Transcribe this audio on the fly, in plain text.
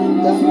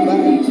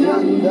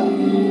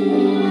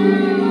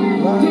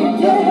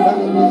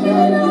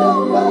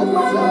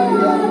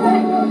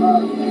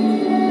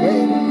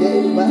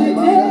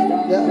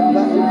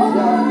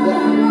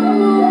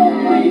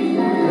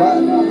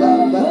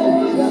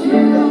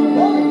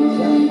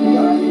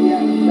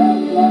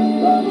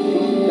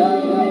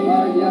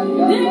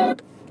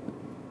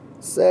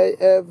Say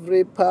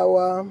every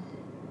power,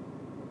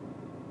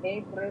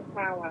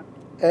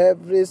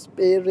 every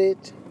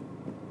spirit,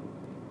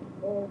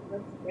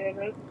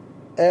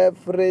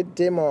 every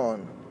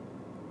demon,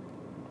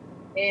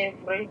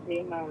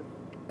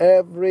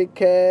 every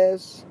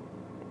curse,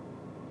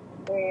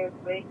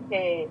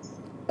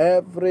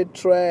 every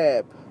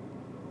trap,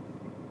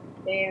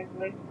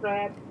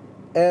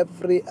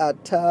 every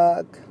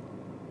attack,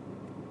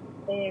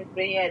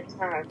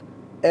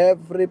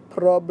 every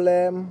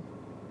problem,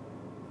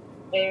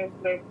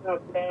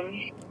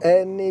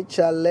 any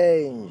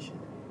challenge,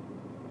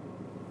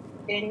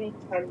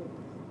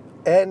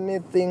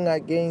 anything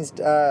against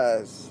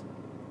us,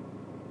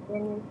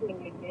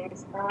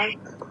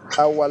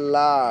 our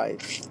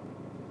lives,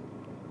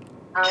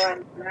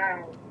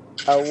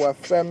 our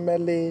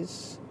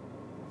families,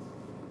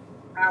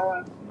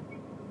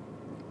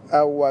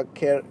 our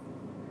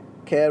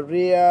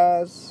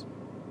careers,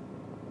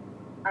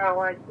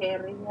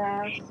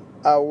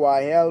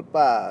 our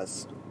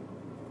helpers,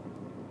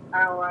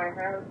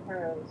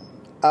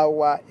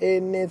 our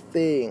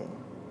anything,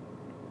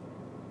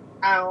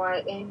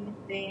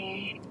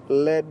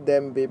 let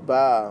them be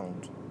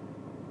bound.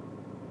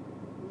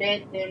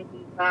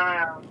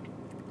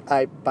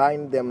 I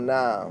bind them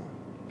now.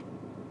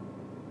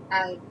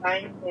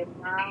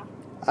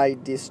 I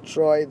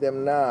destroy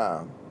them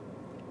now.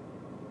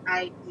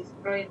 I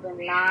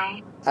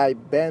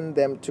burn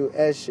them to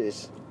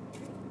ashes.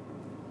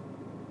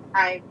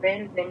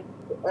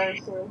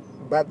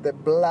 But the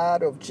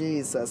blood of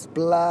Jesus,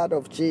 blood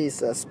of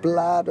Jesus,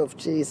 blood of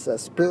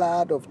Jesus,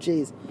 blood of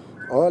Jesus,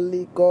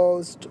 Holy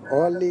Ghost,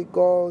 Holy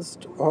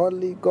Ghost,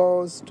 Holy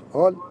Ghost,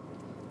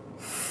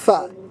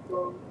 fire,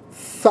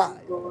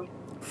 fire,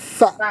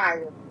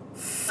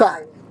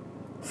 fire,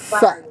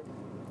 fire,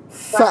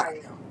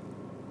 fire,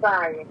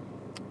 fire.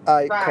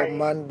 I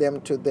command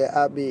them to the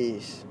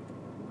abyss.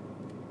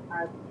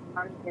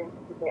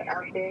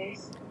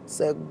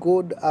 Say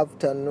good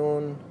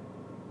afternoon,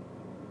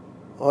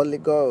 Holy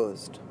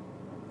Ghost.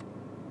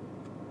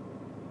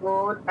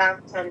 Good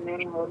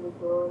afternoon, Holy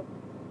Ghost.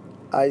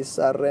 I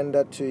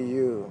surrender to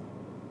you.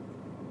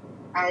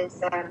 I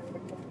surrender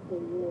to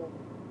you.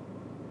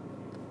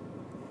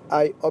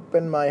 I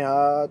open my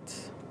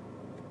heart.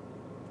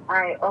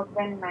 I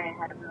open my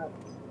heart.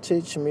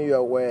 Teach me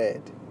your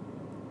word.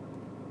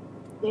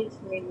 Teach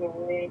me your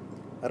word.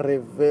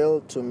 Reveal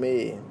to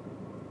me.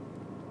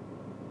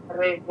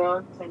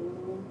 Reveal to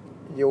me.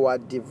 Your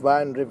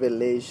divine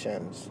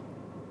revelations.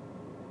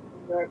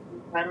 Your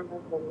divine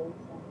revelation.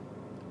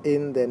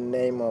 In the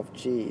name of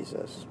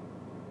Jesus.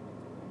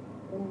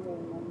 In the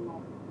name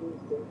of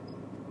Jesus.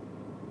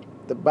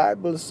 The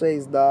Bible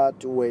says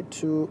that where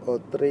 2 or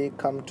 3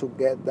 come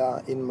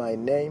together in my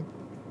name,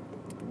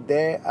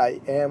 there I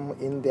am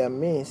in their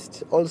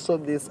midst. Also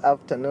this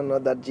afternoon, know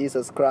that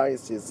Jesus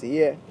Christ is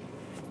here.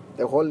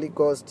 The Holy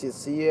Ghost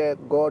is here.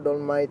 God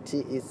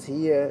Almighty is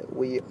here.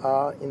 We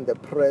are in the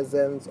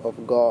presence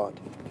of God.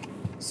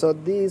 So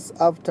this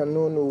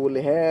afternoon we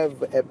will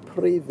have a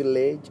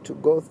privilege to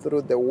go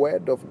through the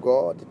Word of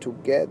God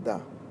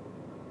together.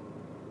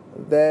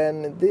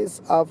 Then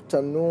this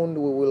afternoon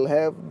we will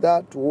have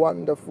that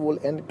wonderful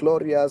and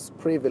glorious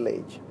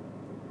privilege.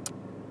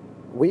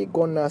 We're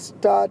gonna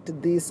start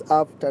this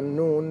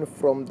afternoon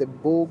from the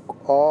book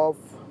of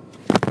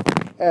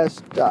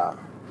Esther.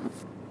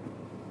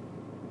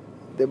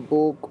 The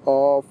book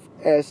of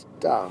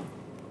Esther.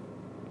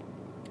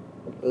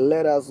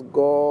 Let us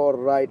go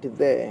right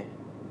there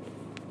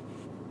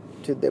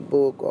to the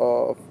book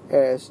of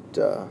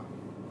Esther.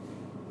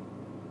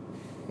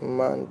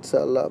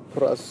 Mantala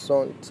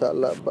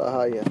prasontala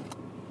bahaya.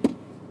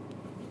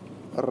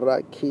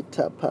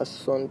 Rakita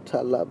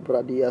pasontala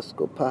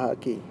bradiasko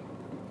pahaki.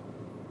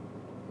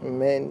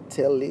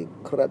 Mentally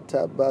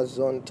krata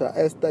bazonta.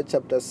 Esther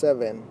chapter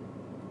 7.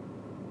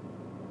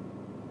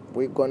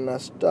 We're gonna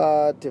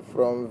start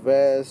from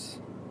verse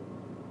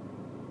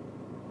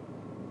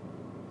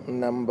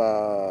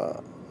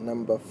number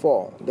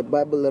 4. The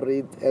Bible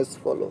reads as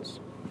follows.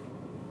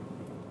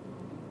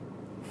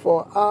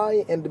 For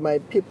I and my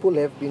people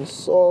have been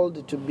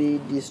sold to be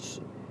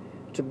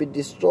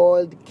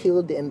destroyed,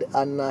 killed, and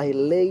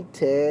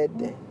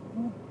annihilated.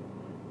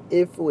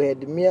 If we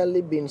had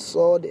merely been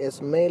sold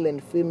as male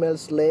and female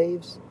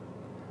slaves,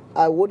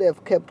 I would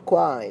have kept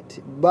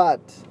quiet,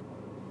 but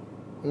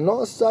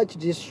no such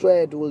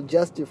distress will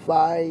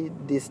justify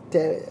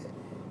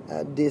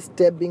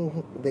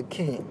disturbing the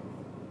king.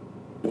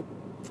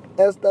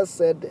 Esther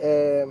said,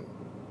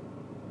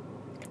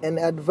 an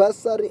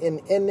adversary,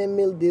 an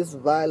enemy, this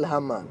vile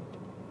Haman.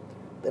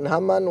 Then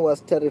Haman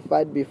was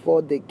terrified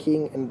before the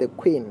king and the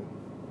queen.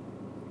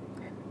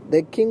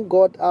 The king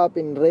got up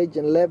in rage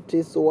and left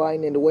his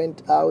wine and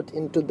went out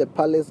into the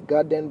palace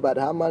garden. But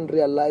Haman,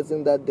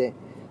 realizing that the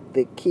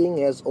king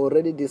has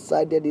already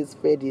decided his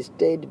fate, he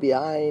stayed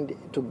behind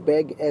to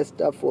beg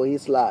Esther for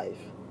his life.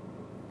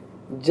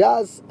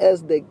 Just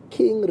as the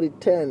king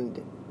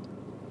returned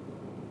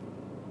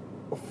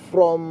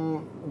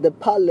from the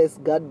palace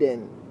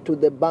garden to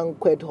the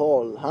banquet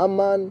hall,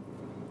 Haman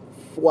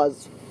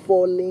was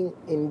falling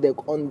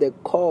on the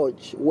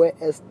couch where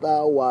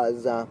Esther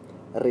was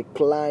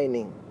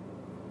reclining.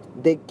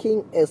 The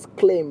king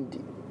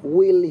exclaimed,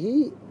 "Will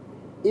he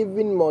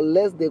even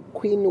molest the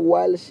queen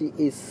while she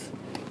is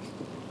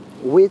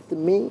with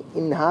me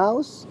in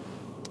house?"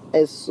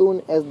 As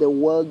soon as the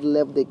word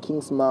left the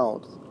king's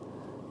mouth,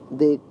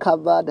 they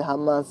covered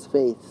Haman's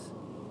face.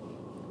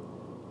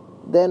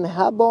 Then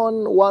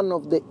Habon, one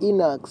of the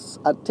eunuchs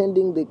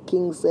attending the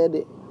king,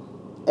 said,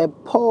 "A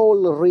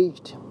pole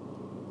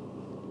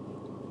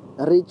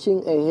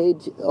reaching a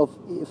height of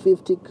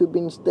 50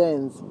 cubit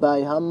stands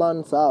by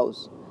Haman's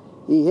house.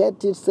 He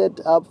had it set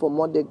up for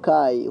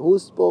Mordecai, who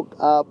spoke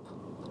up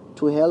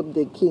to help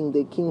the king."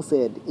 The king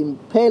said,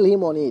 "Impale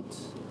him on it."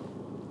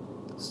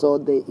 So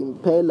they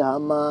impaled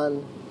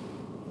Haman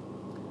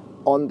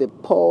on the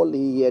pole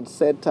he had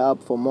set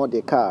up for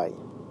Mordecai.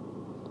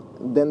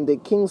 Then the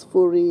king's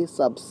fury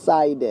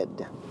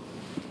subsided.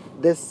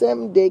 The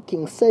same day,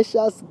 King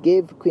Xerxes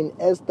gave Queen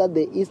Esther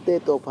the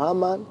estate of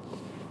Haman,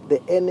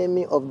 the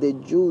enemy of the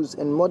Jews,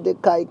 and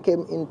Mordecai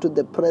came into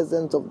the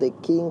presence of the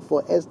king,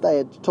 for Esther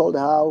had told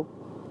how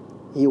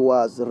he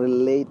was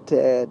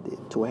related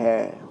to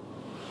her.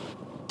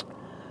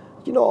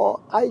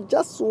 I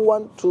just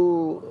want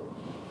to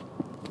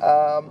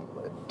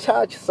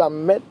touch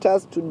some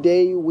matters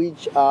today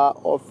which are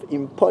of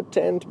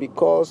importance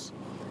because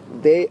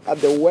they are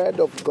the word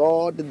of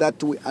God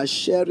that we are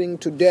sharing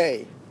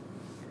today.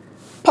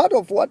 Part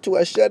of what we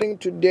are sharing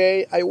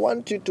today, I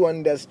want you to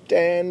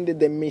understand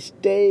the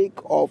mistake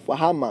of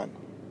Haman.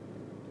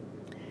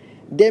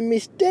 The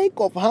mistake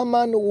of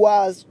Haman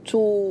was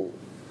to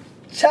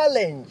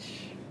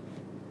challenge,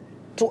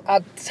 to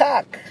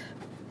attack,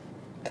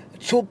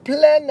 to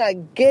plan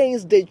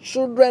against the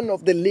children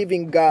of the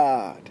living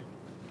God.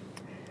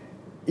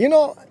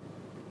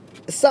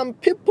 Some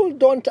people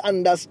don't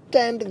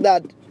understand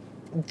that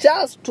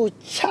just to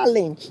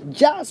challenge,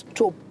 just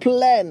to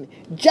plan,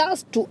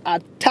 just to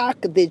attack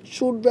the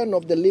children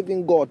of the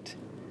living God,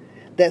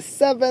 the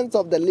servants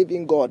of the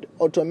living God,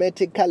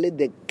 automatically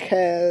the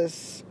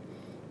curse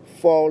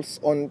falls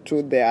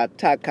onto the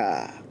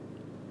attacker.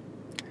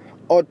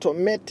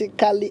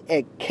 Automatically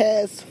a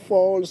curse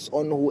falls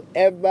on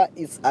whoever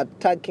is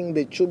attacking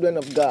the children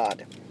of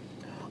God.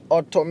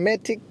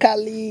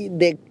 Automatically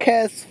the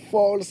curse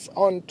falls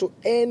onto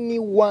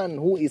anyone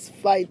who is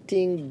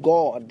fighting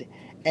God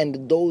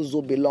and those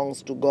who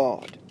belongs to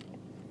God.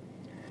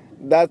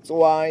 That's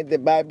why the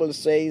Bible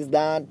says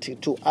that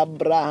to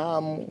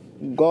Abraham,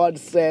 God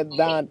said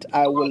that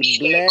I will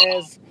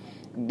bless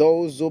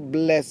those who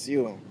bless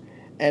you.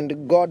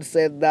 And God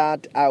said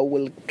that I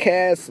will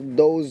curse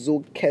those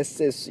who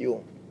curses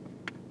you.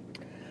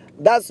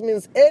 That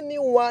means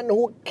anyone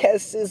who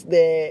curses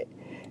the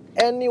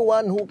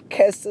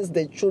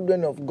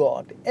children of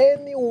God,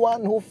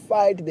 anyone who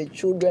fights the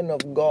children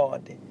of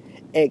God,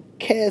 a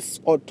curse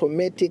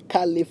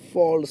automatically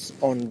falls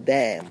on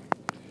them.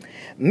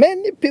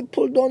 Many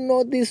people don't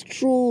know this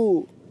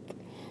truth.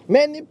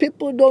 Many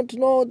people don't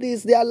know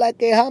this. They are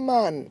like a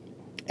Haman.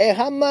 A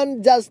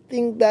Haman just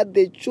thinks that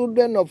the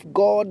children of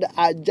God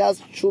are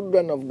just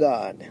children of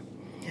God.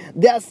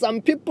 There are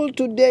some people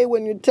today,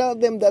 when you tell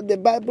them that the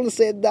Bible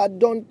said that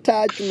don't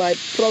touch my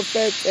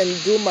prophets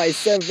and do my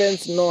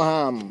servants no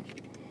harm.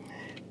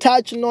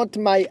 Touch not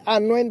my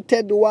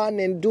anointed one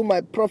and do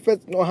my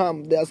prophets no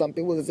harm. There are some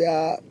people who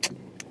say,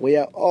 we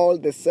are all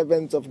the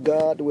servants of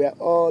God. We are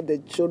all the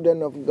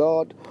children of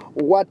God.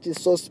 What is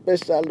so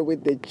special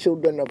with the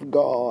children of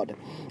God?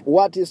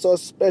 What is so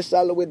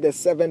special with the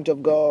servant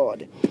of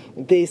God?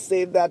 They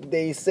say that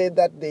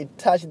they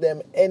touch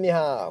them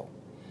anyhow.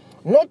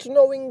 Not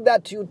knowing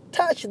that you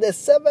touch the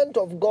servant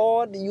of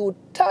God, you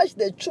touch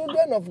the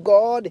children of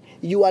God,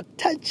 you are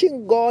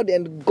touching God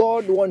and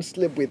God won't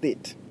sleep with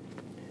it.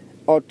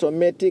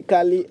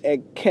 Automatically a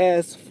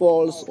curse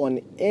falls on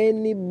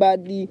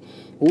anybody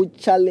who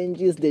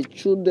challenges the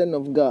children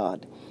of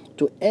God,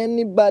 to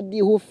anybody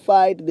who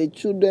fights the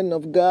children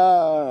of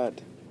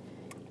God.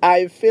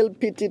 I feel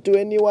pity to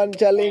anyone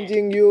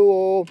challenging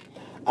you.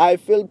 I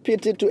feel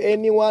pity to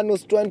anyone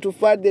who's trying to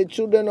fight the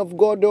children of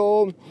God,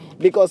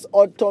 because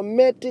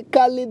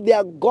automatically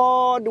their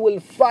God will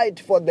fight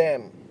for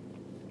them.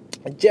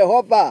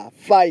 Jehovah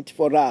fight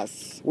for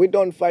us. We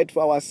don't fight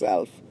for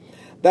ourselves.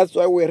 That's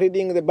why we're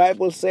reading, the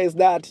Bible says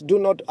that, do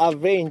not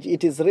avenge.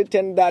 It is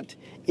written that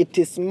it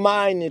is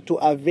mine to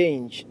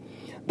avenge.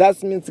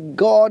 That means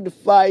God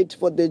fight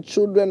for the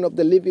children of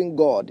the living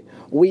God.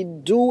 We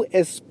do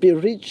a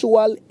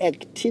spiritual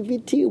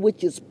activity,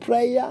 which is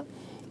prayer.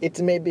 It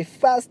may be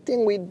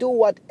fasting. We do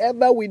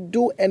whatever we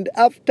do, and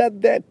after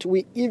that,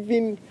 we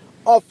even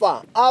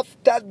offer.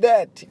 After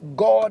that,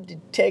 God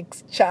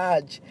takes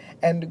charge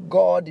and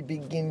God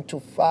begins to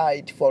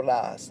fight for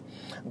us.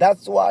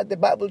 That's why the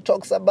Bible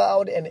talks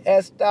about an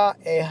Esther,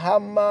 a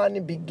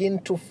Haman begin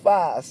to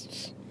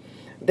fast.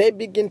 They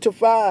begin to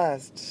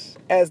fast.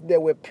 As they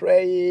were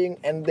praying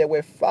and they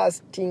were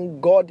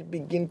fasting, God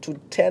began to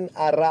turn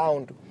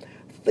around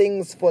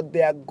things for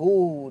their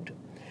good.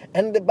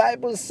 And the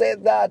Bible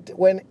said that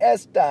when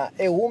Esther,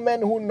 a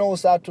woman who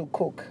knows how to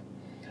cook,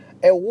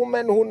 a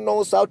woman who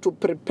knows how to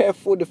prepare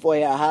food for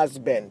her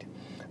husband,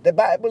 the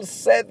Bible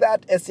said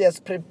that as she has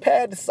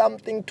prepared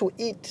something to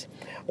eat,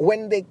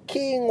 when the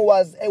king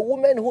was a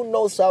woman who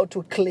knows how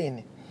to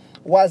clean,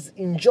 was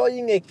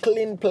enjoying a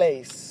clean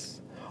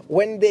place,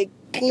 when a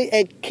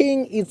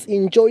king is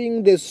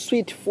enjoying the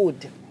sweet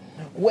food,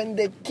 when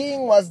the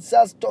king was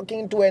just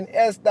talking to an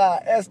Esther,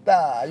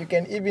 you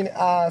can even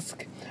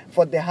ask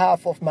for the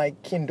half of my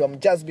kingdom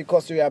just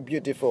because you are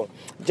beautiful,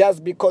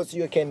 just because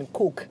you can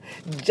cook,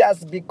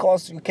 just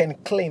because you can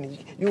clean.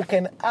 You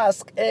can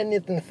ask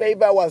anything.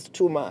 Favor was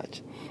too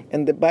much.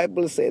 And the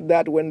Bible said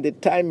that when the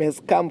time has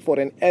come for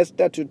an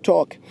Esther to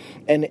talk,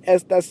 and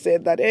Esther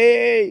said that,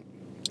 hey,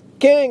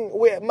 King,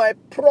 my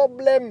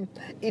problem,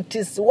 it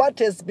is what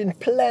has been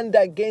planned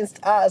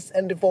against us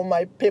and for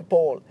my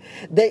people.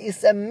 There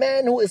is a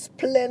man who is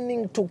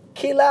planning to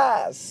kill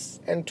us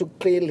and to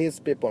kill his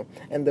people.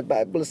 And the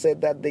Bible said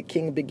that the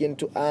king began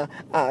to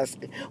ask,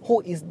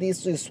 who is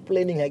this who is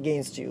planning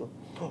against you?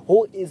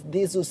 Who is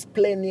this who is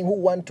planning, who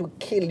want to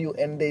kill you?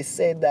 And they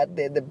said that,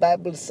 the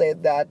Bible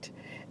said that,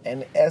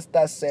 and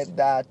Esther said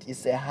that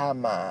it's a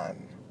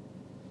Haman.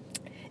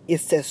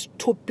 It's a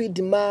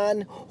stupid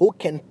man who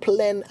can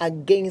plan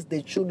against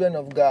the children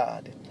of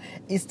God.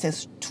 It's a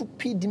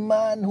stupid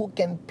man who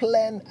can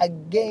plan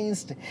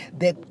against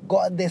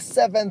the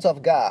servants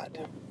of God.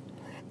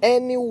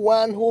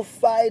 Anyone who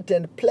fight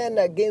and plan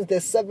against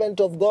the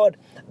servant of God,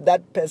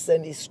 that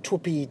person is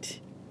stupid.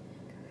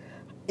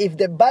 If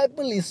the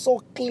Bible is so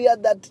clear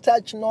that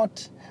touch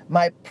not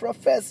my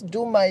prophets,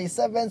 do my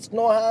servants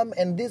no harm,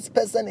 and this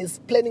person is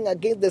planning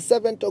against the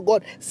servant of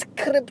God,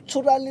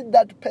 scripturally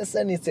that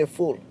person is a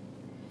fool.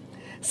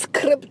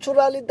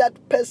 Scripturally,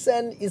 that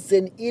person is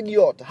an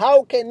idiot.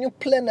 How can you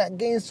plan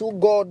against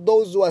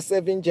those who are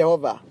serving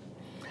Jehovah?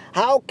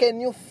 How can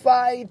you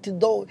fight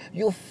though?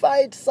 You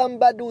fight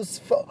somebody who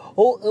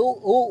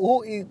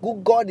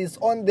God is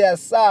on their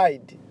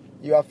side.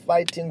 You are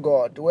fighting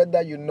God,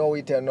 whether you know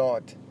it or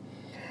not.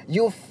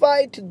 You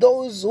fight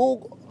those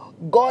who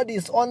God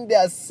is on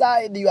their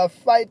side. You are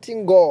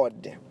fighting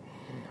God.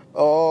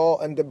 Oh,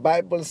 and the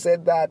Bible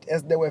said that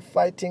as they were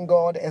fighting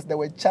God, as they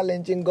were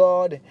challenging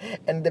God,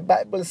 and the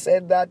Bible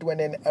said that when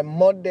a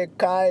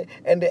Mordecai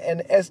and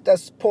Esther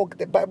spoke,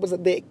 the Bible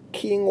said the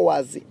king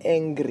was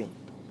angry.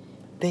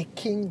 The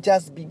king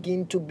just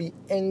began to be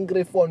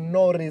angry for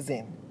no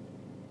reason.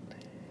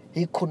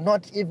 He could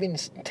not even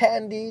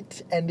stand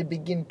it and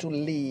begin to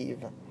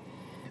leave.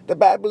 The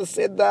Bible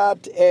said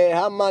that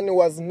Haman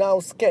was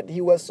now scared.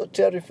 He was so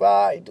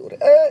terrified.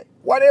 Hey,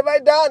 what have I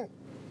done?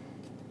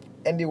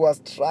 And he was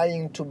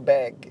trying to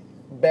beg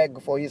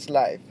for his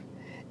life.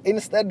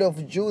 Instead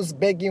of Jews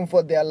begging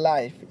for their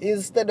life,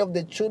 instead of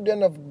the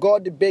children of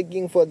God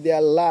begging for their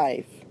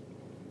life,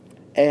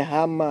 a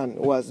Haman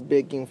was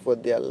begging for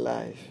their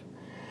life.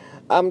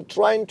 I'm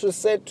trying to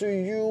say to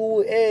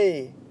you,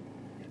 hey,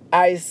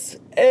 as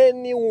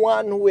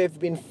anyone who has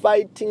been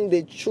fighting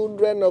the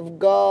children of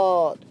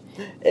God,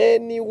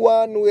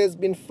 anyone who has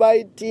been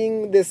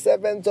fighting the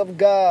servants of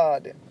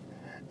God,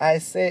 I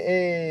say,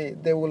 hey,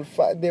 they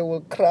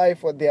will cry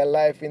for their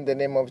life in the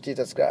name of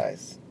Jesus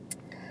Christ.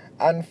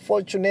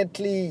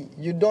 Unfortunately,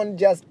 you don't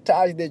just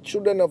touch the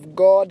children of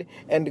God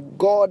and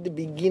God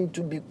begin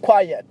to be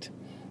quiet.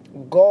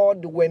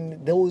 God,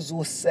 when those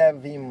who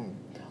serve Him,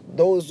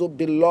 those who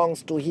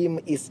belongs to Him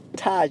is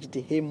touched,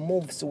 He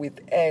moves with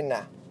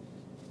anger.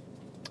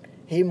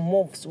 He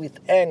moves with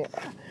anger.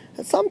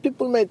 Some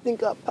people may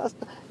think,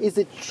 Pastor, is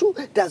it true?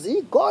 Does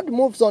God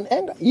moves on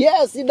anger?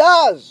 Yes, He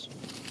does.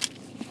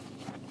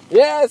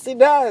 Yes, He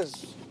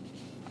does.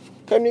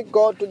 Can we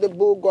go to the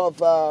book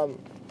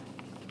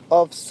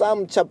of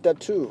Psalm chapter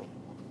 2?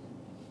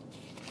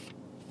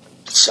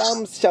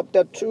 Psalms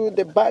chapter 2,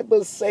 the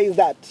Bible says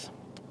that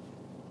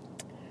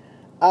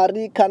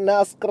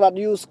Arikanas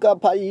kradiuska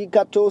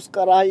paikatos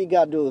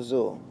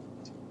karahigadozo.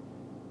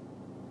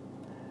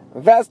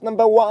 Verse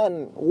number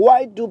 1.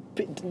 Why do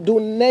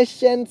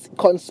nations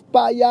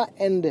conspire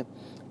and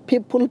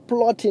people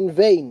plot in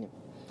vain?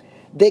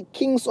 The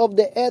kings of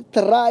the earth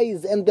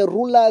rise and the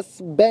rulers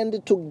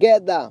band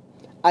together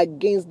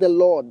against the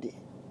Lord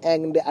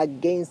and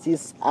against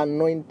His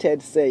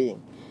anointed,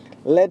 saying,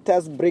 let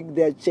us break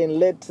their chain,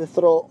 let's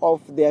throw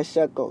off their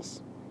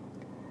shackles.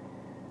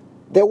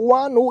 The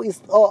one who is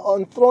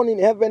enthroned in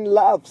heaven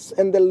laughs,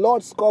 and the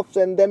Lord scoffs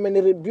at them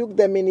and rebukes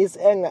them in His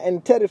anger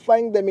and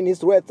terrifying them in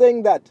His wrath,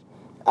 saying that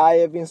I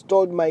have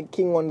installed my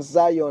king on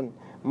Zion,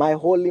 my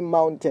holy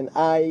mountain.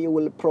 I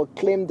will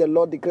proclaim the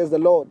Lord, declares the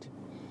Lord.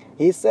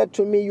 He said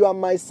to me, you are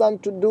my son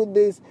to do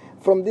this.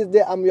 From this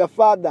day I'm your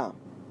father.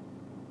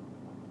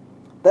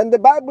 Then the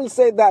Bible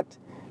says that,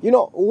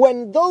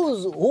 when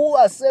those who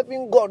are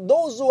serving God,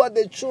 those who are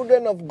the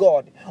children of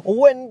God,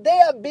 when they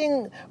are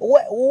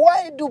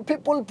why do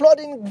people plot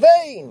in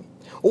vain?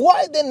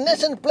 Why the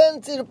nation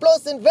plots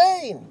in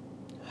vain?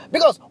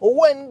 Because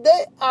when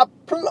they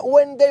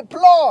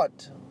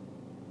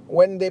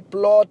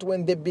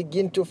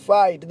begin to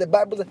fight, the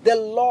Bible says the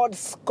Lord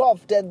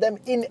scoffed at them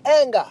in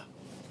anger.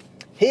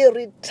 He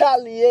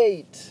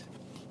retaliates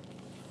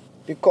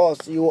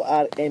because you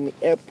are an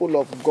apple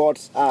of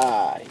God's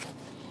eye.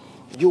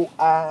 You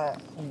are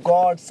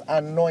God's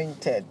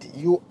anointed.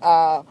 You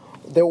are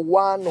the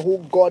one who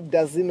God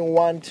doesn't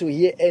want to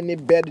hear any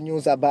bad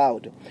news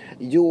about.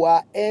 You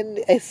are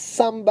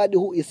somebody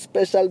who is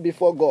special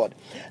before God.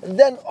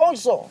 Then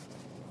also,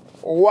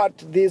 what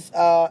this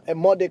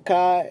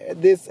Mordecai,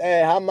 this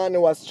Haman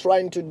was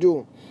trying to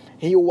do,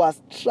 he was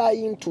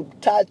trying to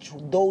touch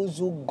those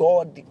who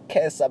God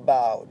cares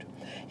about.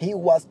 He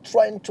was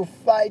trying to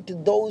fight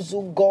those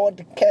who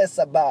God cares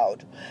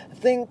about,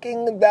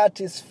 thinking that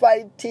he's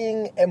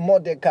fighting a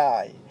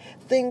Mordecai,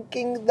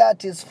 thinking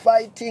that he's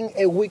fighting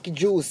a weak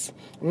Jews,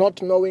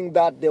 not knowing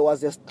that there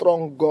was a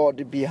strong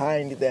God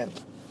behind them.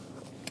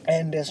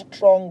 And a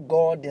strong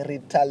God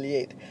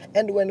retaliates.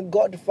 And when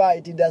God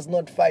fights, he does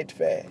not fight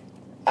fair.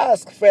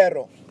 Ask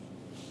Pharaoh.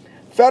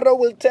 Pharaoh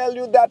will tell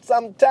you that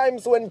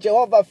sometimes when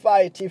Jehovah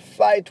fights, he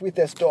fights with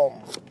a storm.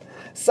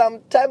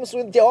 Sometimes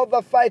when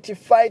Jehovah fights, he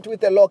fights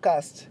with a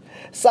locust.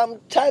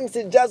 Sometimes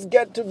it just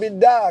gets to be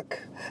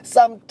dark.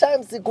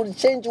 Sometimes he could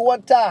change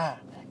water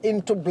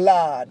into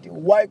blood.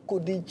 Why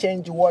could he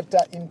change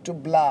water into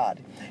blood?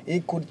 He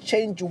could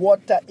change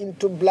water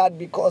into blood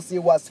because he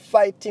was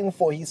fighting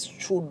for his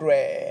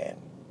children.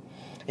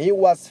 He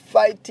was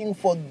fighting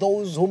for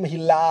those whom he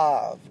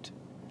loved.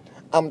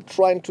 I'm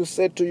trying to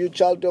say to you,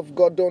 child of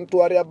God, don't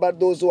worry about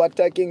those who are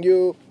attacking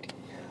you.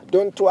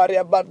 Don't worry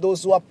about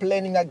those who are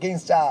planning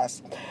against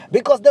us.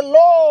 Because the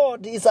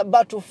Lord is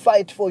about to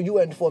fight for you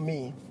and for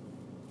me.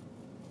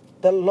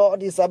 The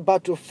Lord is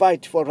about to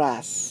fight for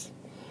us.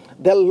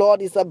 The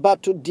Lord is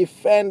about to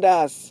defend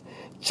us.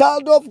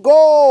 Child of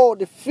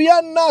God,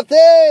 fear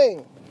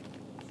nothing.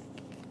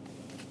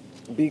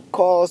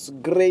 Because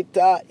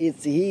greater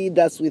is he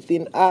that's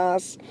within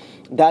us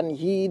than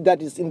he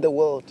that is in the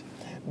world.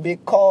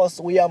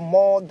 Because we are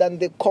more than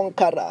the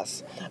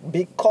conquerors.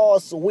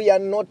 Because we are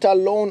not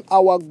alone.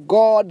 Our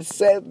God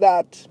said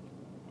that,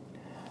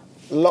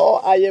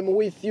 Lord, I am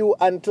with you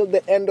until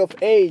the end of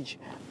age.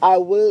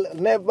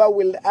 Never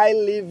will I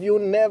leave you,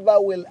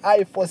 never will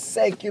I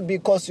forsake you,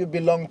 because you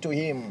belong to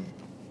him.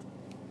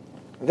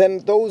 Then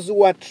those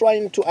who are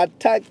trying to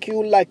attack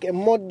you like a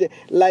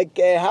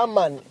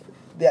Haman,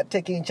 they are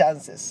taking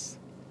chances.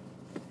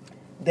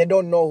 They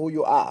don't know who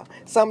you are.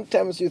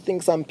 Sometimes you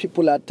think some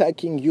people are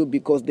attacking you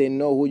because they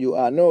know who you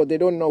are. No, they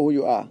don't know who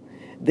you are.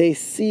 They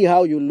see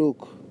how you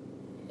look.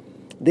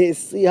 They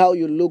see how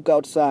you look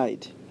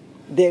outside.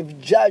 They've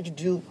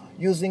judged you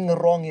using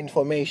wrong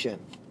information.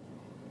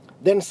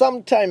 Then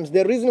sometimes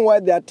the reason why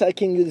they're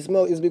attacking you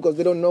is because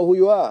they don't know who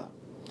you are.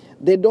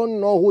 They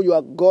don't know who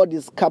your God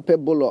is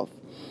capable of.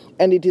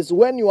 And it is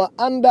when you are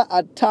under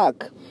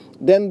attack,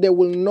 then they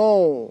will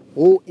know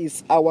who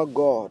is our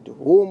God,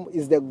 whom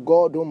is the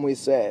God whom we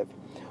serve,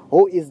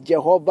 who is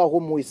Jehovah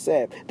whom we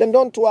serve. Then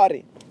don't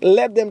worry.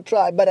 Let them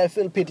try, but I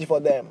feel pity for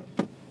them.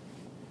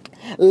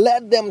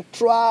 Let them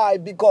try,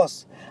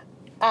 because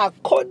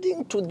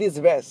according to this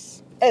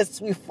verse, as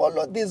we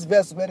follow this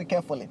verse very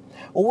carefully,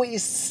 we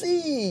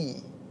see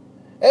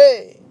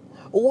a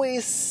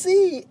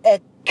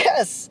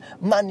curse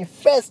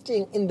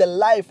manifesting in the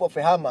life of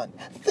a Haman.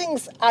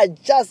 Things are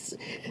just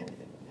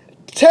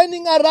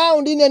turning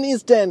around in an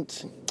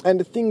instant,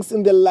 and things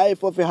in the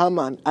life of a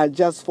Haman are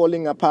just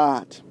falling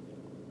apart.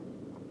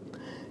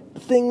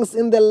 Things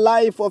in the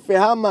life of a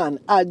Haman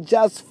are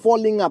just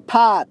falling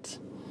apart.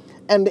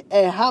 And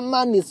a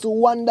Haman is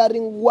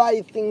wondering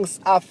why things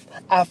are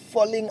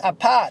falling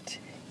apart.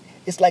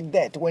 It's like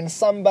that. When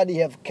somebody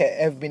have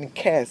been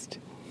cursed,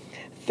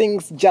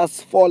 things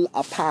just fall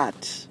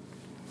apart.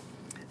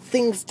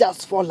 Things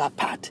just fall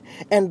apart.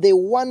 And they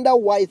wonder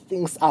why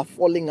things are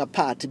falling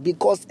apart,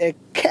 because a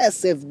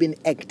curse has been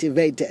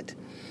activated.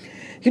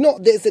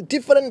 There's a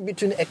difference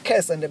between a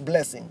curse and a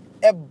blessing.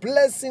 A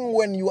blessing,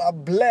 when you are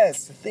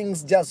blessed,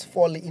 things just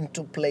fall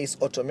into place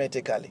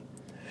automatically.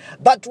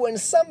 But when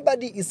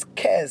somebody is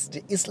cursed,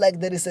 it's like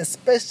there is a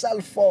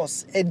special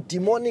force, a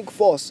demonic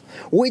force,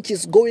 which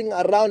is going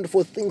around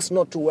for things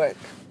not to work.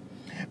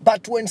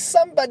 But when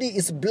somebody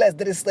is blessed,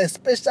 there is a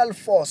special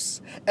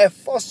force, a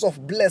force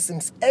of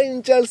blessings.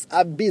 Angels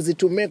are busy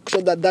to make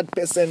sure that that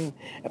person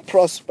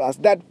prospers,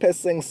 that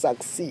person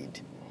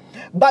succeeds.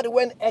 But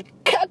when a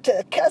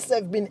curse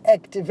has been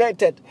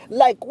activated,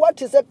 like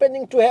what is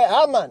happening to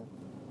Haman,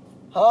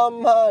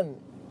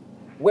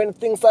 when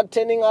things are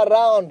turning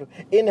around,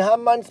 in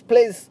Haman's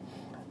place,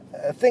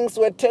 things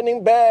were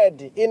turning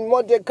bad. In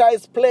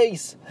Mordecai's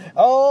place,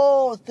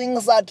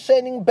 things are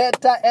turning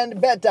better and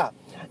better.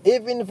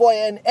 Even for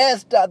an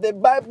Esther, the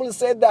Bible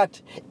said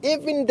that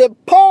even the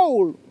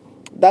pole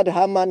that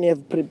Haman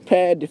had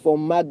prepared for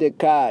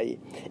Mordecai,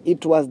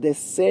 it was the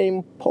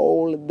same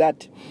pole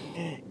that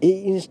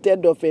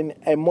instead of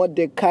a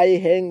Mordecai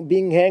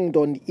being hanged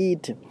on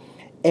it,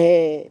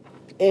 a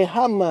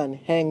Haman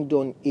hanged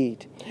on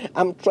it.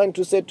 I'm trying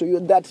to say to you,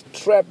 that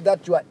trap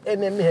that your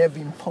enemy have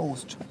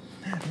imposed,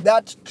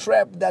 that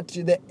trap that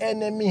the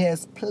enemy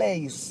has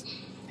placed,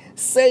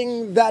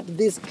 saying that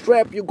this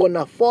trap you're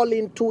gonna fall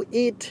into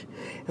it.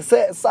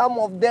 Some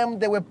of them,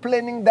 they were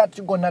planning that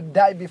you're gonna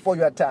die before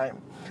your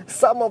time.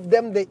 Some of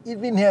them, they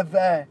even have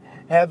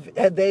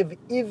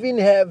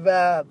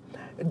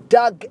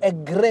dug a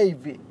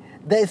grave.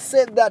 They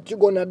said that you're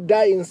gonna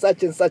die in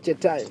such and such a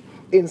time,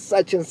 in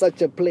such and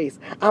such a place.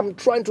 I'm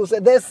trying to say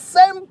the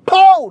same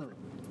pole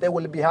they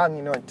will be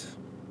hanging on it.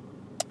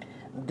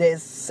 The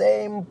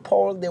same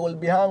pole they will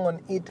be hung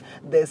on it.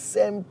 The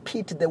same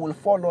pit they will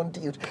fall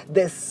onto it.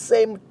 The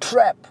same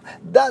trap.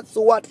 That's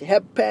what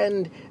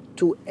happened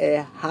to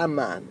a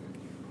Haman.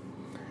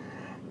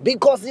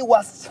 Because he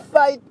was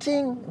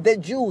fighting the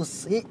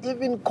Jews. He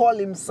even called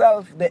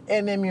himself the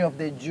enemy of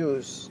the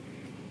Jews.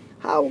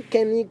 How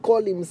can he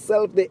call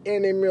himself the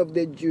enemy of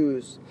the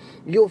Jews?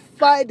 You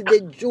fight the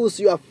Jews,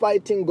 you are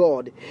fighting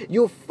God.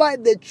 You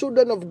fight the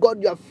children of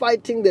God, you are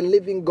fighting the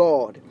living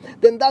God.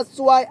 Then that's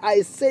why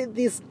I say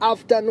this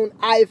afternoon,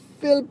 I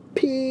feel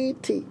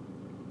pity.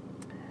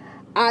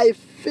 I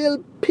feel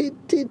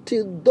pity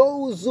to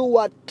those who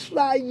are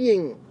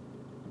trying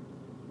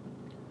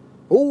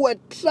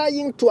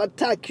to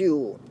attack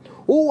you,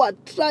 who are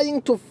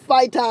trying to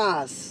fight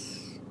us.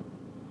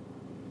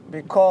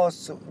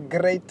 Because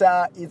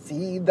greater is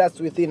he that's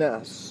within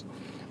us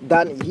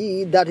than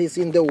he that is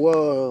in the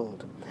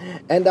world.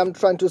 And I'm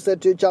trying to say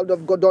to you, child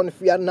of God, don't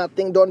fear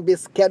nothing. Don't be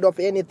scared of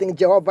anything.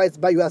 Jehovah is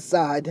by your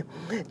side.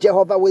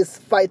 Jehovah is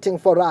fighting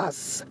for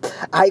us.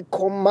 I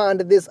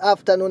command this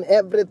afternoon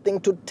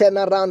everything to turn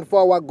around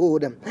for our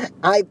good.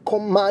 I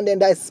command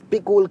and I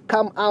speak, will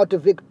come out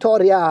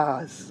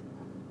victorious.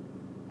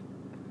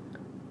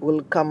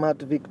 Will come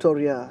out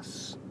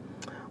victorious.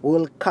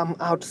 Will come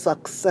out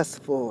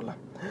successful.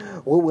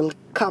 We will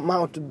come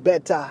out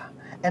better.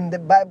 And the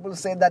Bible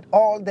said that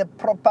all the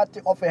property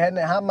of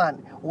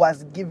Haman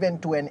was given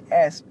to an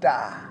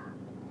Esther.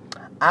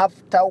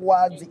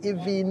 Afterwards,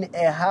 even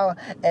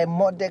a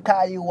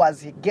Mordecai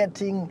was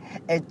getting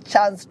a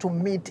chance to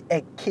meet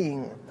a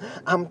king.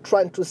 I'm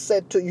trying to say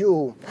to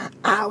you,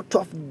 out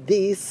of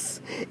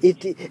this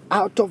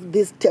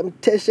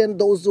temptation,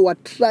 those who are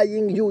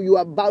trying you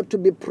are about to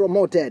be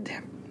promoted.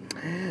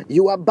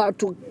 You are about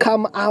to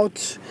come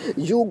out.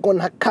 You're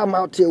gonna come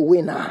out a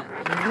winner.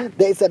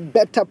 There's a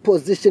better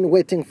position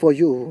waiting for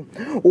you.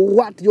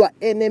 What your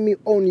enemy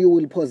own, you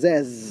will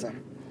possess.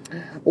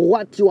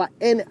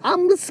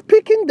 I'm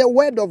speaking the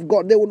word of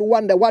God. They will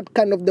wonder what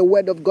kind of the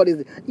word of God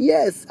is.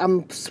 Yes,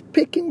 I'm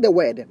speaking the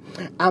word.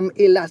 I'm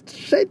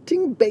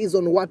illustrating based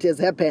on what has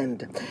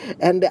happened.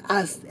 And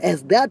as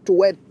that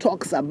word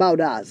talks about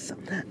us,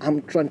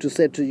 I'm trying to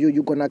say to you,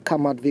 you're going to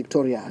come out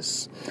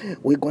victorious.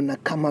 We're going to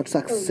come out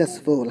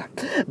successful.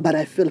 But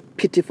I feel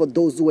pity for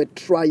those who are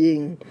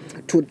trying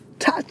to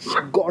touch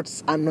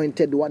God's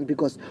anointed one,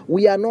 because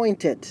we are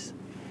anointed.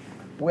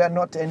 We are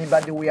not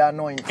anybody, we are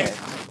anointed.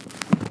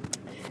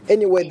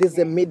 Anyway, this is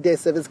a midday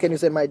service. Can you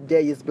say, my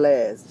day is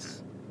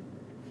blessed?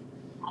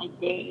 My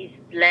day is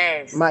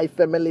blessed. My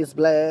family is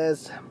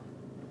blessed.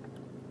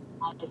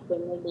 My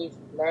family is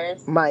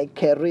blessed. My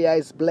career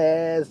is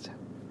blessed.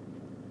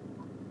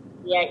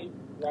 Yeah, is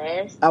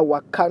blessed.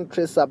 Our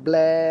countries are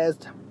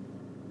blessed.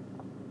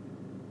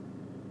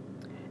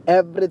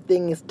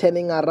 Everything is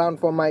turning around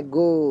for my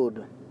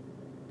good.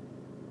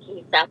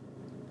 He's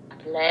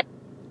blessed.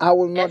 I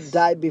will not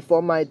die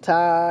before my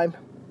time.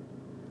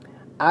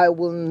 I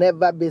will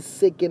never be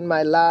sick in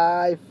my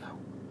life.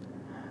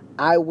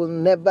 I will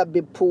never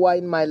be poor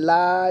in my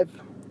life.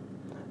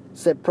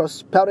 Say,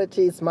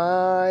 prosperity is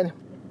mine.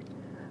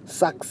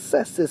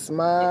 Success is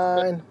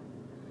mine.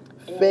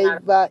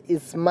 Favor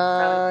is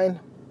mine.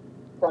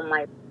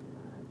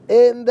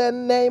 In the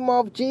name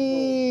of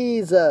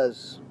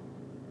Jesus.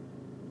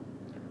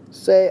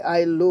 Say,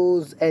 I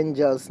lose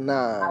angels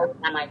now.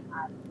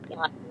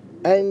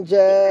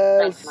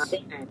 Angels,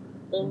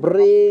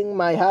 bring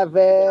my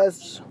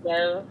harvest,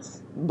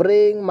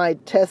 bring my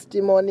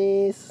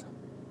testimonies,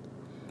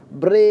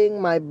 bring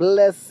my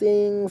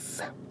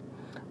blessings,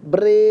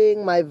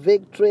 bring my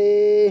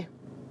victory.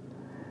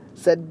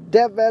 Say,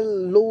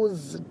 devil,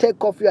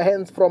 take off your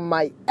hands from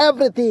my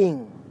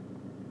everything.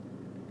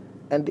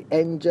 And the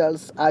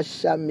angels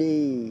usher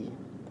me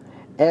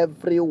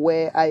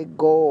everywhere I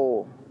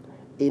go,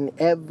 in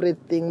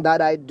everything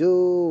that I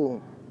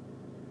do,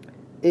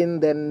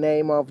 in the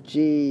name of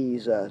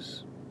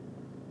Jesus.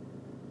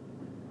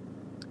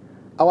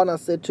 I want to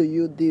say to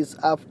you this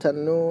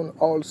afternoon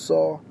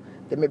also,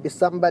 there may be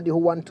somebody who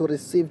wants to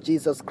receive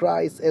Jesus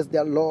Christ as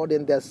their Lord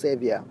and their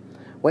Savior.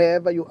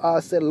 Wherever you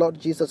are, say, Lord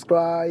Jesus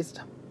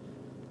Christ,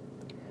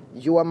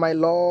 you are my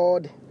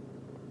Lord,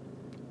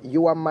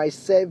 you are my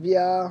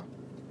Savior.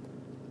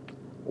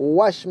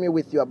 Wash me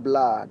with your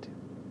blood.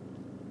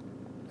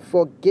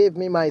 Forgive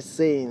me my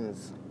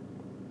sins.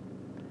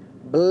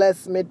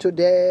 Bless me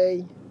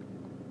today.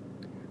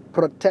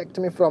 Protect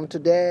me from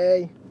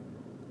today.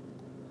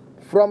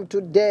 From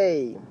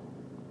today,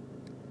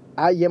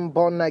 I am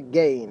born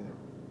again.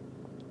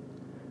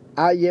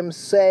 I am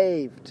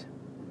saved.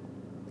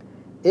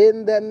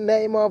 In the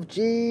name of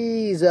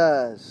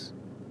Jesus.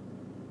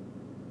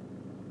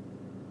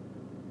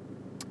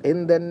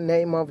 In the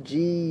name of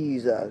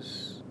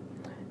Jesus.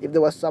 If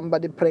there was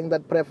somebody praying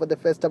that prayer for the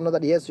first time, know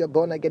that yes, you are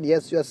born again.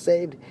 Yes, you are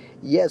saved.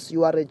 Yes,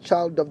 you are a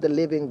child of the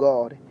living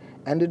God.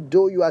 And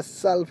do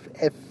yourself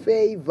a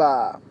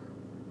favor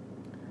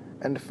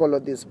and follow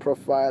this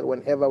profile.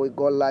 Whenever we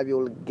go live, you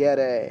will get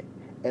a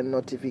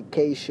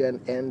notification,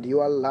 and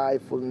your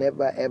life will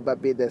never ever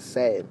be the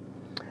same.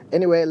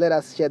 Anyway, let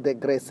us share the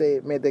grace.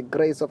 Say, may the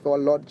grace of our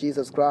Lord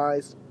Jesus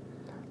Christ,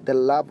 the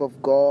love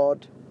of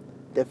God,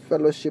 the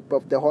fellowship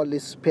of the Holy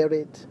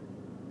Spirit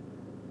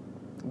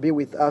be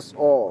with us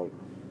all.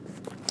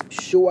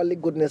 Surely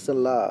goodness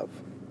and love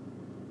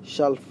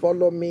shall follow me